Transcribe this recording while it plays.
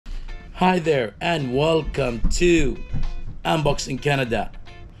Hi there and welcome to Unboxing Canada.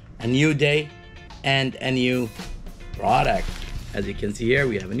 A new day and a new product. As you can see here,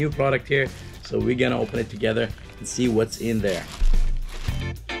 we have a new product here, so we're gonna open it together and see what's in there.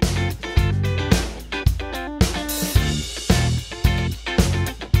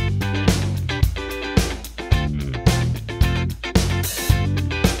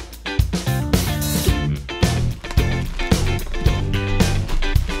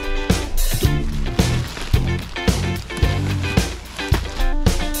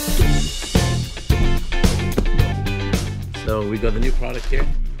 So we got the new product here.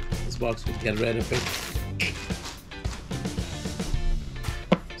 This box, we get rid of it.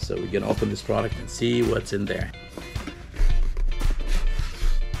 So we're gonna open this product and see what's in there.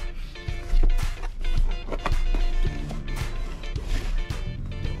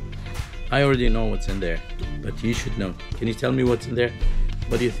 I already know what's in there, but you should know. Can you tell me what's in there?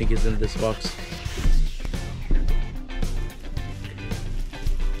 What do you think is in this box?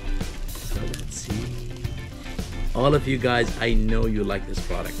 All of you guys, I know you like this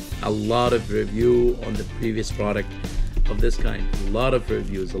product. A lot of review on the previous product of this kind. A lot of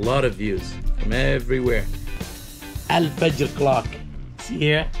reviews, a lot of views from everywhere. AlFajr Clock. See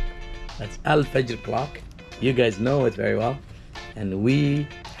here? That's AlFajr Clock. You guys know it very well. And we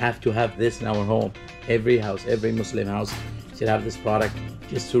have to have this in our home. Every house, every Muslim house should have this product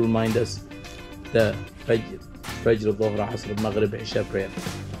just to remind us the Fajr, Dhuhr, Asr, Maghrib, Isha prayer.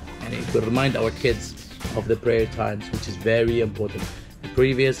 And it will remind our kids of the prayer times, which is very important. The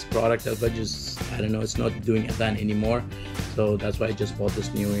previous product, AlFajr, I don't know, it's not doing adhan anymore, so that's why I just bought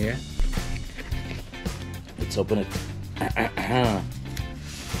this new here. Let's open it.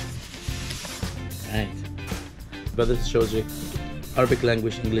 Right. But this shows you Arabic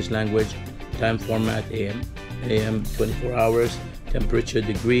language, English language, time format, AM 24 hours, temperature,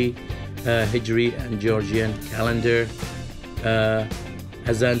 degree, Hijri and Georgian calendar,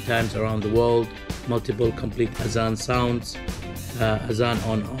 azan times around the world, multiple complete azan sounds, azan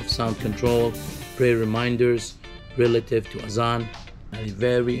on off sound control, prayer reminders relative to azan. And it's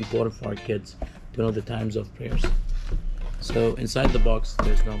very important for our kids to know the times of prayers. So inside the box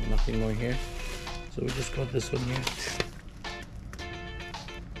there's nothing more here, so we just got this one here,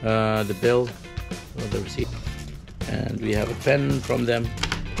 the bill or the receipt, and we have a pen from them,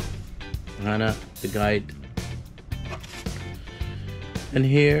 Hana, the guide, and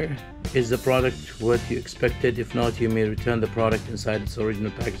here is the product, what you expected. If not, you may return the product inside its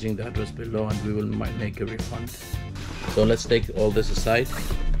original packaging, the address below, and we might make a refund. So let's take all this aside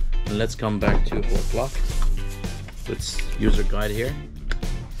and let's come back to our clock. Let's user guide here.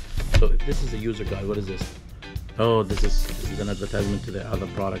 So if this is a user guide, what is this? Oh, this is an advertisement to the other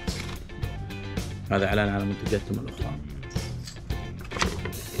products. هذا إعلان على منتجاتهم الأخرى.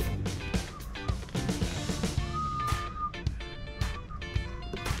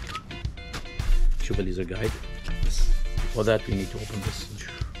 شوف اليوزر جايد. For that we need to open this.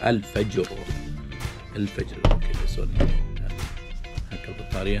 AlFajr. Okay, this one. هاك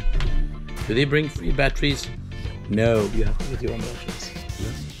البطارية. Do they bring free batteries? No, you have to get your own batteries.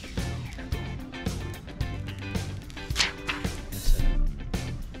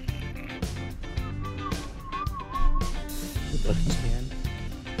 The buttons behind.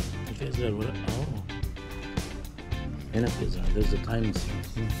 Is there what? Oh. هنا there's the time.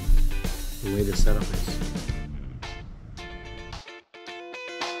 The way the setup is.